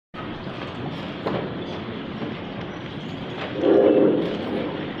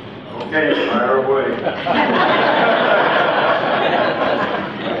Okay, fire away.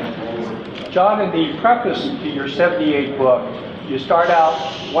 John, in the preface to your 78 book, you start out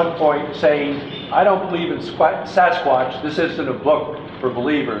one point saying, I don't believe in Sasquatch. This isn't a book for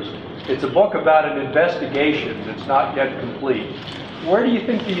believers. It's a book about an investigation that's not yet complete. Where do you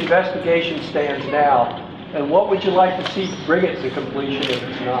think the investigation stands now, and what would you like to see bring it to completion if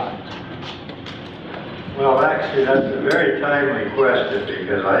it's not? Well, actually, that's a very timely question,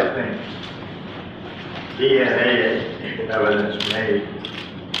 because I think DNA evidence may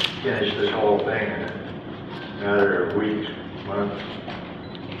finish this whole thing in a matter of weeks, months,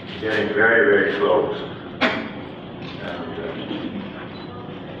 getting very, very close. And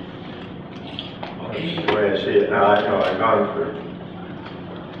that's the way I see it now. I know I've gone for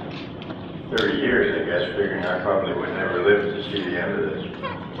 30 years, I guess, figuring I probably would never live to see the end of this.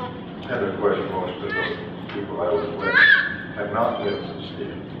 And of course, most of the people I was with have not lived to see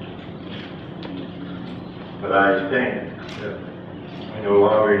it. But I think that we no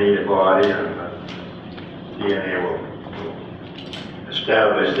longer need a body, and DNA will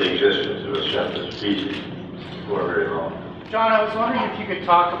establish the existence of a separate species before very long. John, I was wondering if you could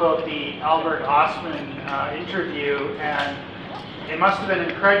talk about the Albert Ostman interview, and it must have been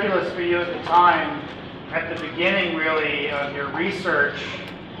incredulous for you at the time, at the beginning really of your research,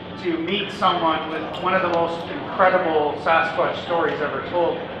 to meet someone with one of the most incredible Sasquatch stories ever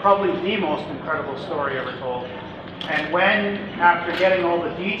told, probably the most incredible story ever told. And when, after getting all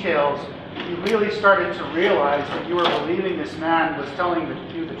the details, you really started to realize that you were believing this man was telling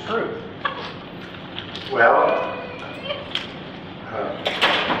you the truth. Well,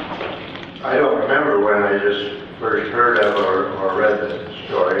 I don't remember when I just first heard of or read the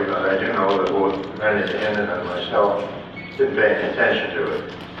story, but I do know that both Rennie and myself didn't pay any attention to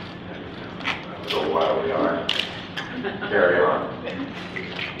it. So while we are, carry on.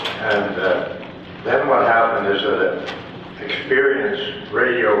 And then what happened is that an experienced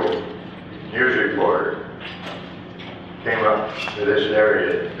radio news reporter came up to this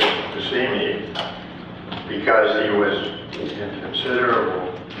area to see me because he was in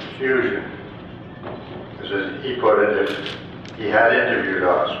considerable confusion. Because as he put it, he had interviewed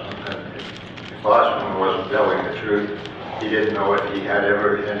Ostman, and if Ostman wasn't telling the truth, he didn't know if he had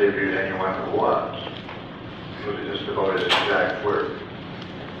ever interviewed anyone who was. It was just about his exact word.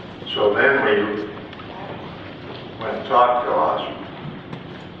 So then we went and talked to Ostman,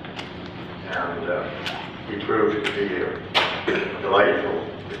 and he proved to be a delightful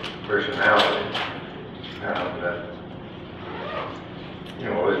personality. And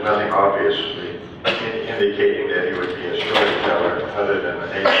there's nothing obviously indicating that he would be a storyteller other than the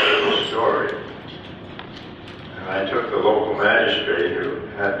nature of the story. And I took the local magistrate, who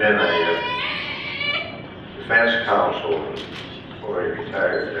had been a defense counsel before he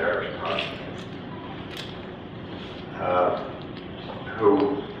retired there, who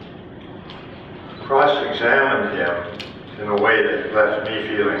cross-examined him in a way that left me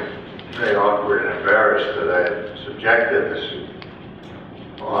feeling very awkward and embarrassed that I had subjected this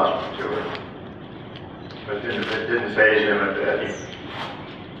Ostman to it. But it didn't faze him a bit.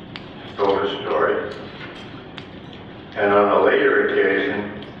 He told his story. And on a later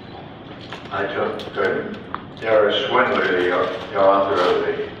occasion, I took Dara Swindler, the author of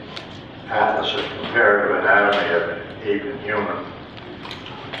the Atlas of Comparative Anatomy of Ape and Human,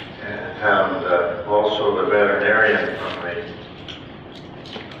 and also the veterinarian from the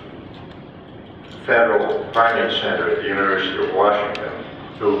Federal Primate Center at the University of Washington,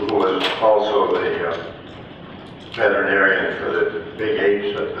 who was also the veterinarian for the big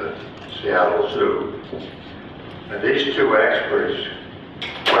apes at the Seattle Zoo. And these two experts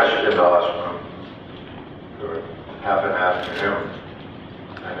questioned Ostman for half an afternoon.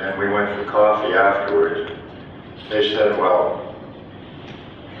 And then we went for coffee afterwards. They said, well,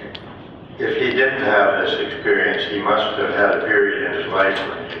 if he didn't have this experience, he must have had a period in his life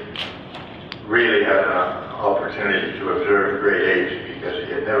when he really had an opportunity to observe great apes, because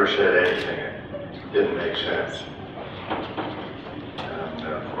he had never said anything that didn't make sense. And,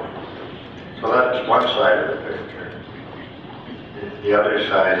 so that's one side of the picture. The other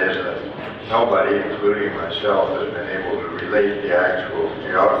side is that nobody, including myself, has been able to relate the actual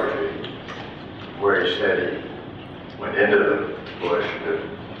geography where he said he went into the bush to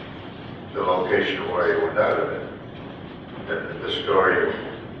the location where he went out of it. The story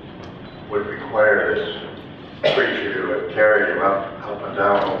would require this creature to have carried him up and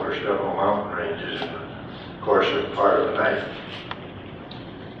down over several mountain ranges in the course of part of the night.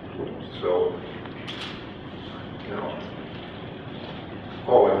 So,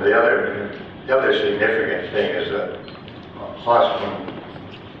 oh, and the other significant thing is that Ostman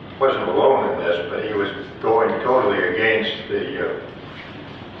wasn't alone in this, but he was going totally against the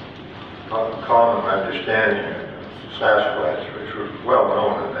common understanding of Sasquatch, which was well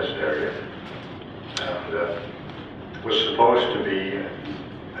known in this area, and was supposed to be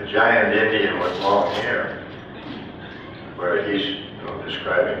a giant Indian with long hair, where he's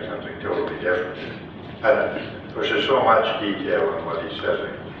describing something totally different. Of course, there's so much detail in what he says,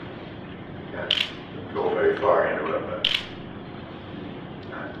 I can't go very far into it, but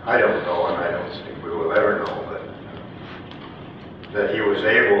I don't know, and I don't think we will ever know, but that he was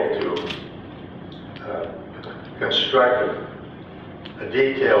able to construct a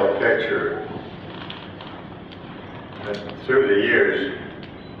detailed picture that through the years,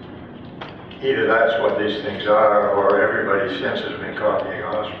 either that's what these things are, or everybody since has been copying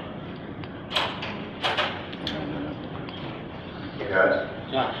Osborne. Yes?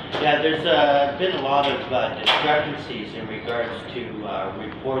 Yeah, there's been a lot of discrepancies in regards to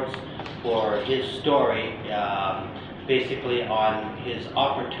reports for his story, basically on his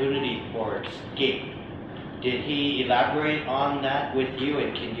opportunity for escape. Did he elaborate on that with you,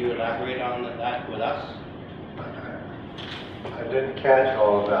 and can you elaborate on that with us? I didn't catch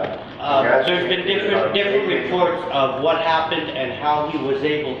all of that. There's been different reports of what happened and how he was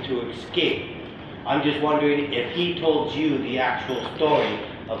able to escape. I'm just wondering if he told you the actual story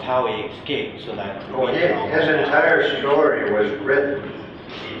of how he escaped, so that his entire story was written.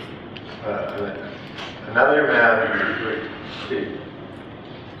 Another man,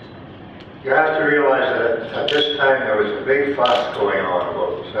 you have to realize that at this time there was a big fuss going on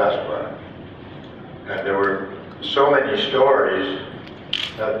about Sasquatch, and there were so many stories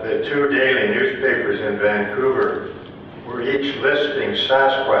that the two daily newspapers in Vancouver were each listing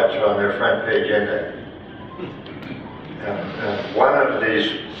Sasquatch on their front page index. And one of these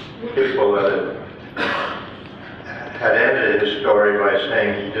people that had ended his story by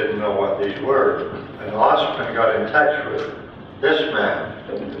saying he didn't know what these were, and Osborne got in touch with this man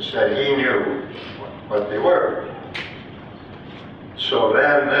and said he knew what they were. So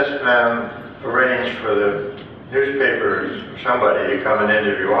then this man arranged for the newspapers, somebody to come and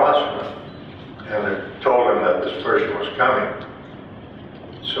interview Osborne, and they told him that this person was coming.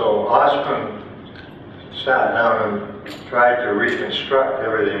 So Osborne sat down and tried to reconstruct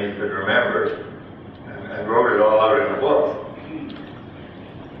everything he could remember and wrote it all out in a book.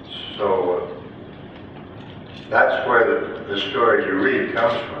 So that's where the story you read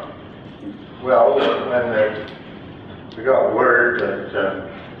comes from. Well, when we got word that,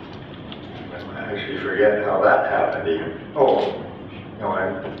 I actually forget how that happened even. Oh, no, I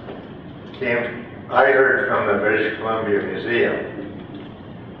heard from the British Columbia Museum,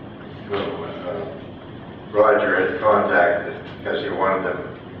 who Roger had contacted because he wanted them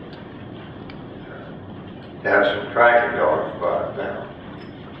to have some tracking dogs brought down.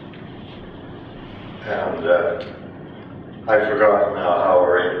 And I've forgotten now how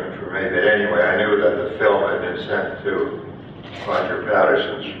arrangements were made, but anyway, I knew that the film had been sent to Roger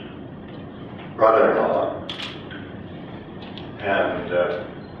Patterson's brother-in-law, and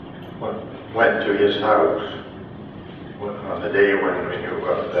went to his house on the day when we knew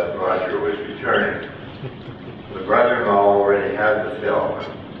that Roger was returning. The brother-in-law already had the film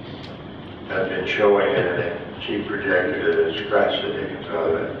and had been showing it, and a cheap projector that had scratched the dickens out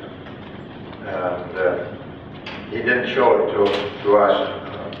of it. And he didn't show it to us.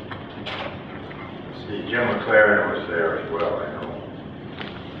 See, Jim McLaren was there as well, I know.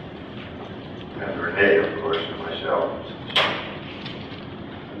 And Renee, of course, and myself.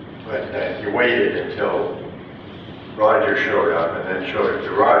 But he waited until Roger showed up and then showed it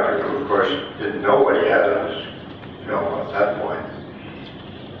to Roger, who of course didn't know what he had on his film at that point.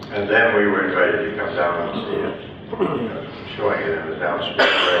 And then we were invited to come down and see it, showing it in the downstairs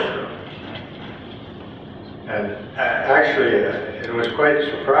break room. And actually, it was quite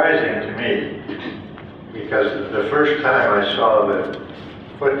surprising to me, because the first time I saw the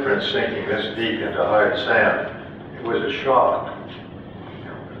footprints sinking this deep into hard sand, it was a shock.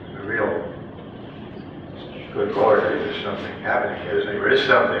 A real, good Lord, there's something happening here. There is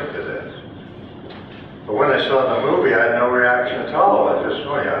something to this. But when I saw the movie, I had no reaction at all. I just,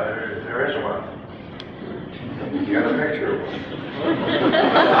 oh yeah, there is one. You got a picture of one.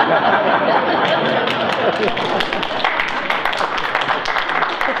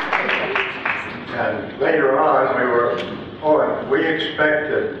 And later on, we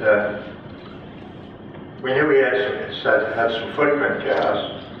expected, we knew we had some footprint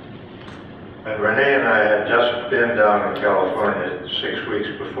casts, and Renee and I had just been down in California 6 weeks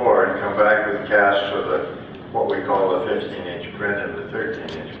before and come back with casts of what we call the 15-inch print and the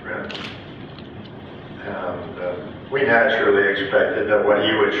 13-inch print. And we naturally expected that what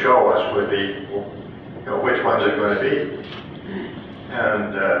he would show us would be, you know, which one's it going to be?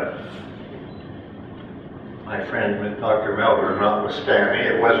 And my friend Dr. Melbourne notwithstanding,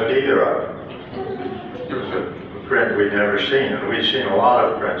 it wasn't either of them. It was a print we'd never seen, and we'd seen a lot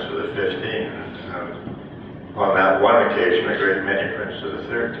of prints of the 15. And on that one occasion, a great many prints of the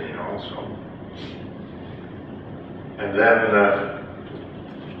 13 also. And then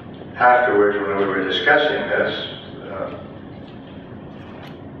afterwards, when we were discussing this,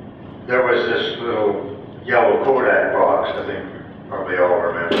 there was this little yellow Kodak box, I think probably all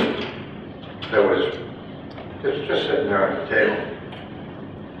remember, that was just sitting there on the table.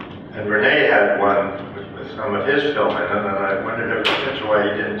 And Rene had one with some of his film in it, and I wondered if that's why he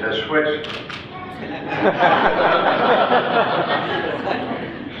didn't just switch.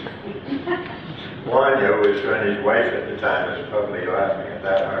 Wanya, who was Rene's wife at the time, was probably laughing at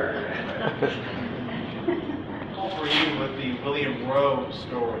that argument. How were you with the William Rowe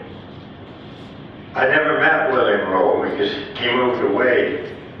story? I never met William Rowe because he moved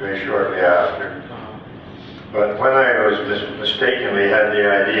away very shortly after. But when I was mistakenly had the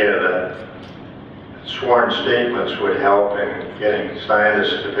idea that sworn statements would help in getting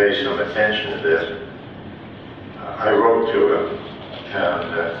scientists to pay some attention to this, I wrote to him,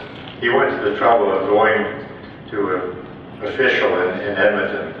 and he went to the trouble of going to an official in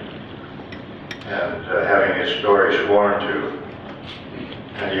Edmonton and having his story sworn to.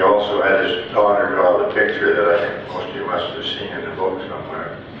 And he also had his daughter draw the picture that I think most of you must have seen in the book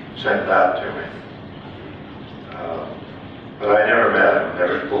somewhere, sent that to me. But I never met him,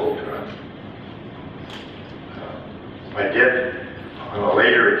 never spoke to him. I did, on a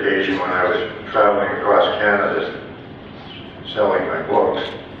later occasion when I was traveling across Canada selling my books,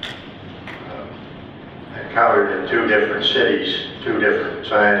 encountered in 2 different cities, 2 different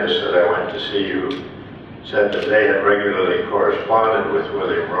scientists that I went to see who said that they had regularly corresponded with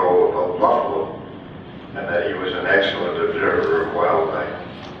William Rowe about buffalo and that he was an excellent observer of wildlife.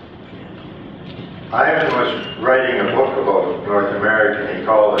 Ivan was writing a book about North American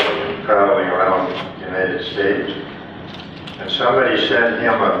ecology, traveling around the United States, and somebody sent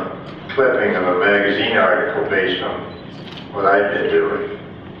him a clipping of a magazine article based on what I'd been doing,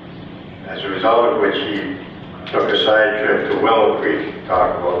 as a result of which he took a side trip to Willow Creek to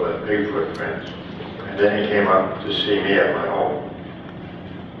talk about the Bigfoot prints. And then he came up to see me at my home.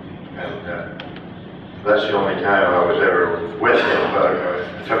 And that's the only time I was ever with him, but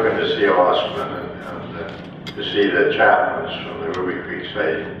I took him to see Osman and to see the chaplains from the Ruby Creek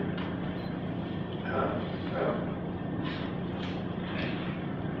sighting.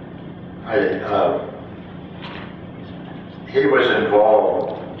 He was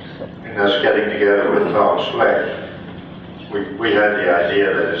involved in us getting together with Tom Slick. We had the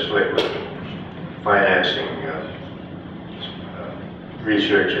idea that Slick was financing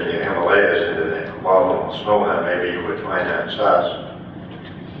research in the Himalayas into the abominable snowman. Maybe he would finance us.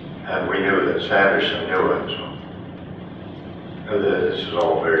 And we knew that Sanderson knew him, so this is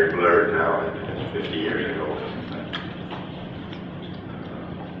all very blurred now. It's 50 years ago.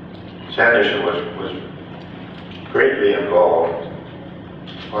 Sanderson was greatly involved.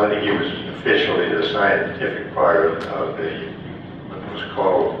 Well, I think he was officially the scientific part of the, what was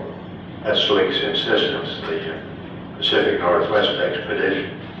called, at Slick's insistence, the Pacific Northwest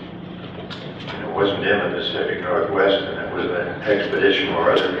expedition. And it wasn't in the Pacific Northwest, and it was an expedition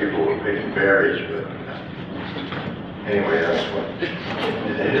where other people were picking berries, but anyway, that's what,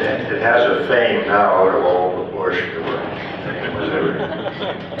 it has a fame now out of all proportion to what it was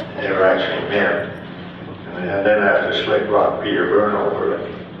ever actually meant. And then after Slick brought Peter Byrne over,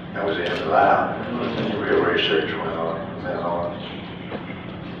 that was the end of that. Real research went on from then on.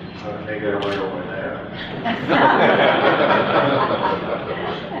 I think I went over there.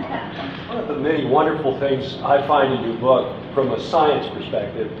 One of the many wonderful things I find in your book, from a science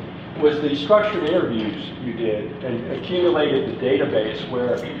perspective, was the structured interviews you did and accumulated the database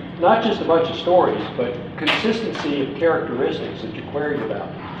where not just a bunch of stories, but consistency of characteristics that you queried about.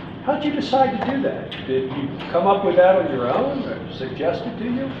 How did you decide to do that? Did you come up with that on your own or suggested to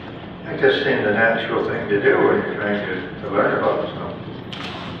you? It just seemed the natural thing to do when you're trying to learn about something.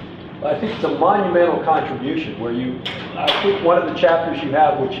 I think it's a monumental contribution where I think one of the chapters you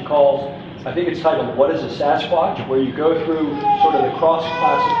have, which you call, I think it's titled, What is a Sasquatch? Where you go through sort of the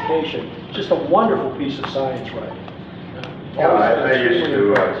cross-classification. Just a wonderful piece of science writing. Yeah, I used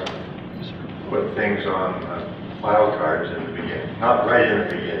to put things on file cards in the beginning. Not right in the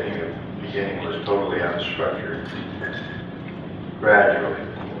beginning. The beginning was totally unstructured. Gradually.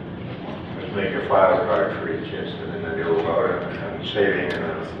 Just make a file card for each incident and I knew about it, and saving in a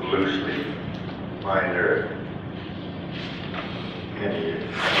loose leaf mind or any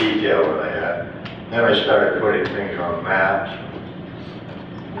detail that I had. Then I started putting things on maps.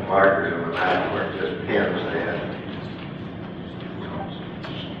 The markers on the map weren't just pins, they had, you know,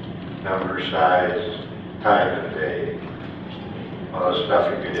 number, size, time of day, all the stuff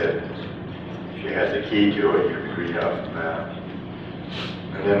you could hit. If you had the key to it, you could read off the map.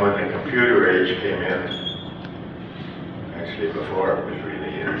 And then when the computer age came in, actually before it was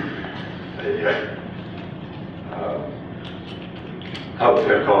really in, the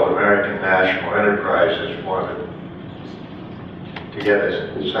outfit called American National Enterprises wanted to get a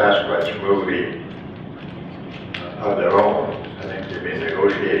Sasquatch movie of their own. I think they've been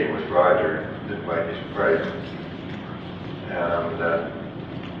negotiating with Roger, didn't like his price, and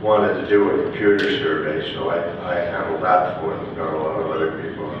wanted to do a computer survey, so I handled that for them, got a lot of other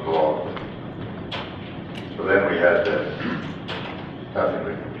people involved. So then we had the stuff in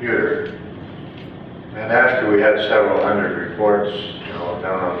the computer. And after we had several hundred reports, you know,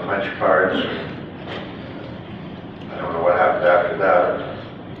 down on punch cards, I don't know what happened after that.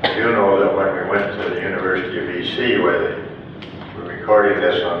 I do know that when we went to the University of BC, where they were recording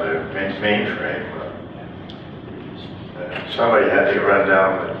this on the mainframe, somebody had to run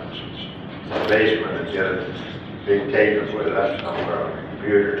down the basement and get a big tape and put it up somewhere on the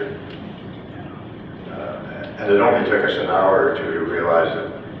computer. And it only took us an hour or two to realize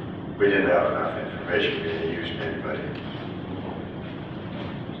that we didn't have enough information being used to anybody.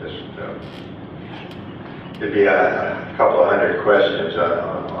 Just, it'd be a couple of hundred questions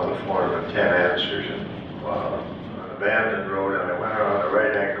on the form and 10 answers. And on an abandoned road, and I went around a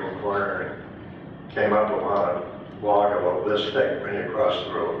right angle corner and came up on a log about this thick when you cross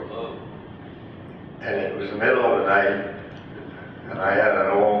the road. And it was the middle of the night, and I had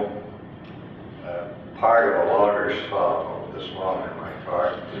an old part of a logger's saw, this long in my car.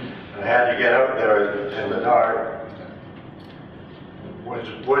 And I had to get out there in the dark.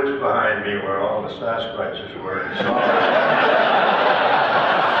 Woods behind me where all the Sasquatches were. And so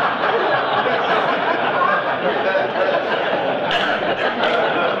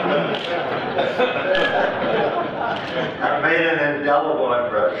I made an indelible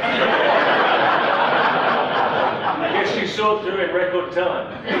impression. I guess you saw through in record time.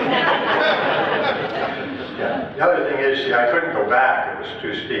 Yeah. The other thing is, see, I couldn't go back. It was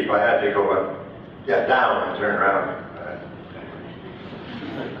too steep. I had to go up, down and turn around.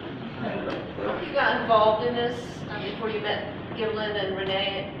 You got involved in this before you met Gimlin and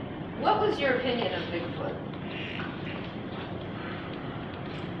Renee. What was your opinion of Bigfoot?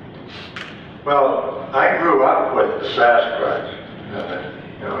 Well, I grew up with the Sasquatch.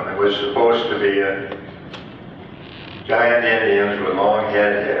 You know, and it was supposed to be giant Indians with long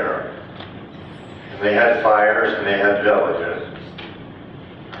head hair. And they had fires and they had villages.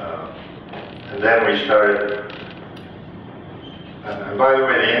 And then we started. And by the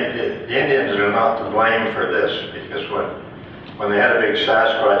way, the Indians are not to blame for this, because when they had a big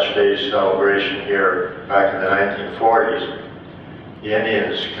Sasquatch Day celebration here back in the 1940s, the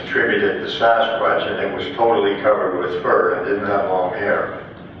Indians contributed the Sasquatch, and it was totally covered with fur and didn't have long hair.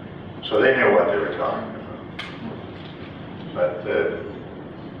 So they knew what they were talking about. But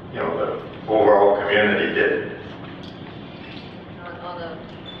you know, the overall community didn't. On the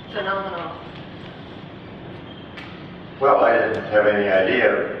phenomenon. Well, I didn't have any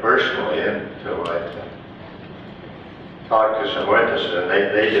idea personally until I talked to some witnesses, and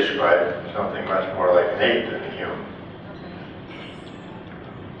they described something much more like an ape than a human.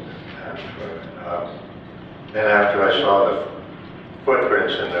 And then after I saw the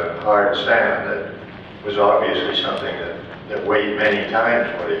footprints in the hard sand, it was obviously something that weighed many times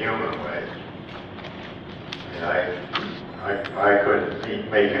what a human weighs. I mean, I couldn't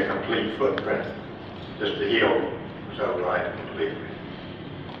make a complete footprint, just the heel was outlined completely.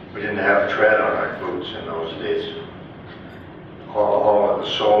 We didn't have tread on our boots in those days. All of the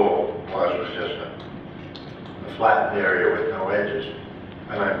sole was just a flattened area with no edges.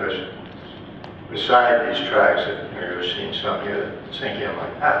 And I was beside these tracks that you've seen some here that sink in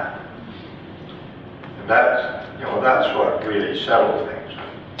like that. And that's, you know, that's what really settled things.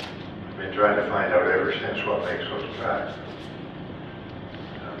 I've been trying to find out ever since what makes those tracks.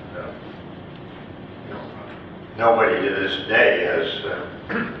 And, you know, nobody to this day has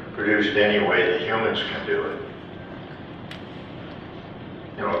produced any way that humans can do it.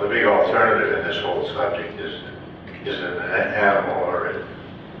 You know, the big alternative in this whole subject is it an animal or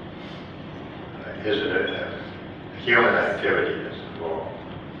is it a human activity that's involved?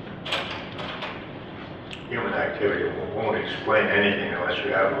 Human activity won't explain anything unless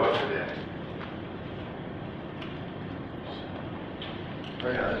you have looked at it.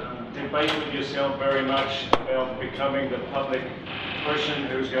 debate with yourself very much about becoming the public person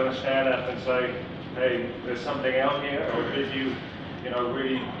who's going to stand up and say, hey, there's something out here, or did you,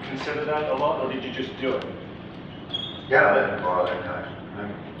 really consider that a lot, or did you just do it? Yeah, that didn't bother me.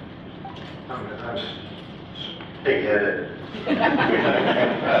 I'm big-headed.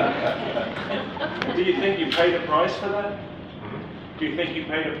 Do you think you paid a price for that? Do you think you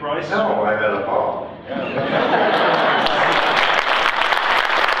paid a price? No, I had a ball.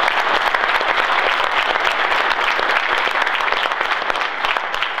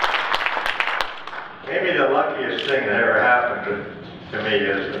 Maybe the luckiest thing that ever happened to me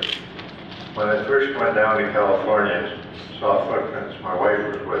is that when I first went down to California and saw footprints, my wife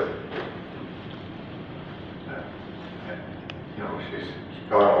was with me. She's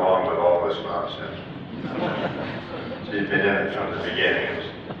gone along with all this nonsense. She's been in it from the beginning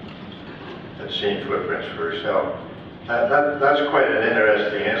and seen footprints for herself. That's quite an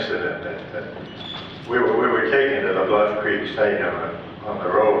interesting incident. That we were taken to the Bluff Creek site on the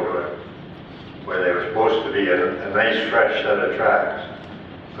road where they were supposed to be a nice fresh set of tracks.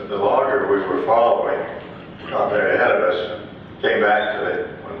 But the logger we were following got there ahead of us and came back to it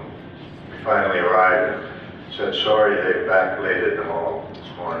when we finally arrived and said, sorry, they backbladed them all this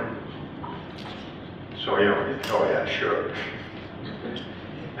morning. So, oh yeah, sure.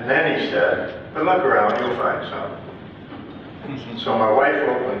 And then he said, but look around, you'll find some. So my wife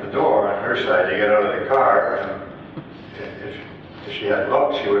opened the door on her side to get out of the car, and if she had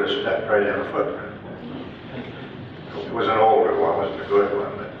looked, she would have stepped right in a footprint. It was an older one, it wasn't a good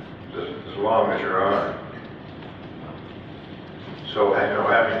one, but as long as your arm. So, I've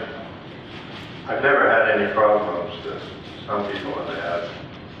never had any problems that some people have had.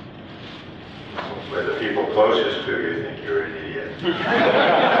 Where the people closest to you think you're an idiot.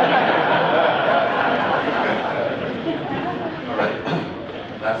 All right.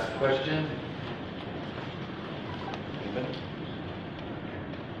 Last question.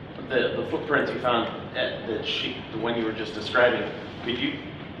 The footprints you found at the one you were just describing, could you,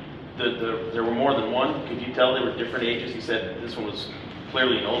 there were more than one? Could you tell they were different ages? You said this one was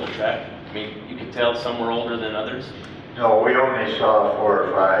clearly an older track. I mean, you could tell some were older than others? No, we only saw 4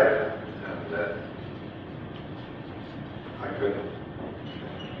 or 5. I couldn't.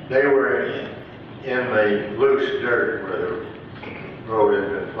 They were in the loose dirt where the road had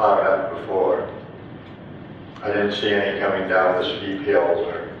been plowed up before. I didn't see any coming down the steep hills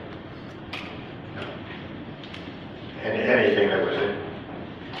or anything that was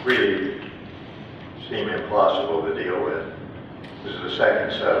really seemed impossible to deal with. This is the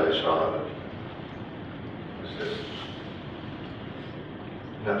second set I saw.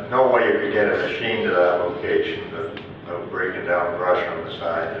 No way you could get a machine to that location without breaking down brush on the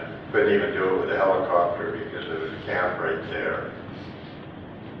side. Couldn't even do it with a helicopter because there was a camp right there.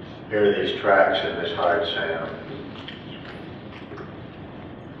 Here are these tracks in this hard sand.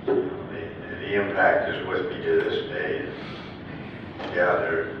 The impact is with me to this day. Yeah,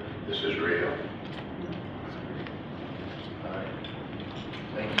 this is real. All right.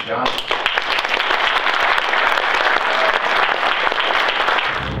 Thank you, John.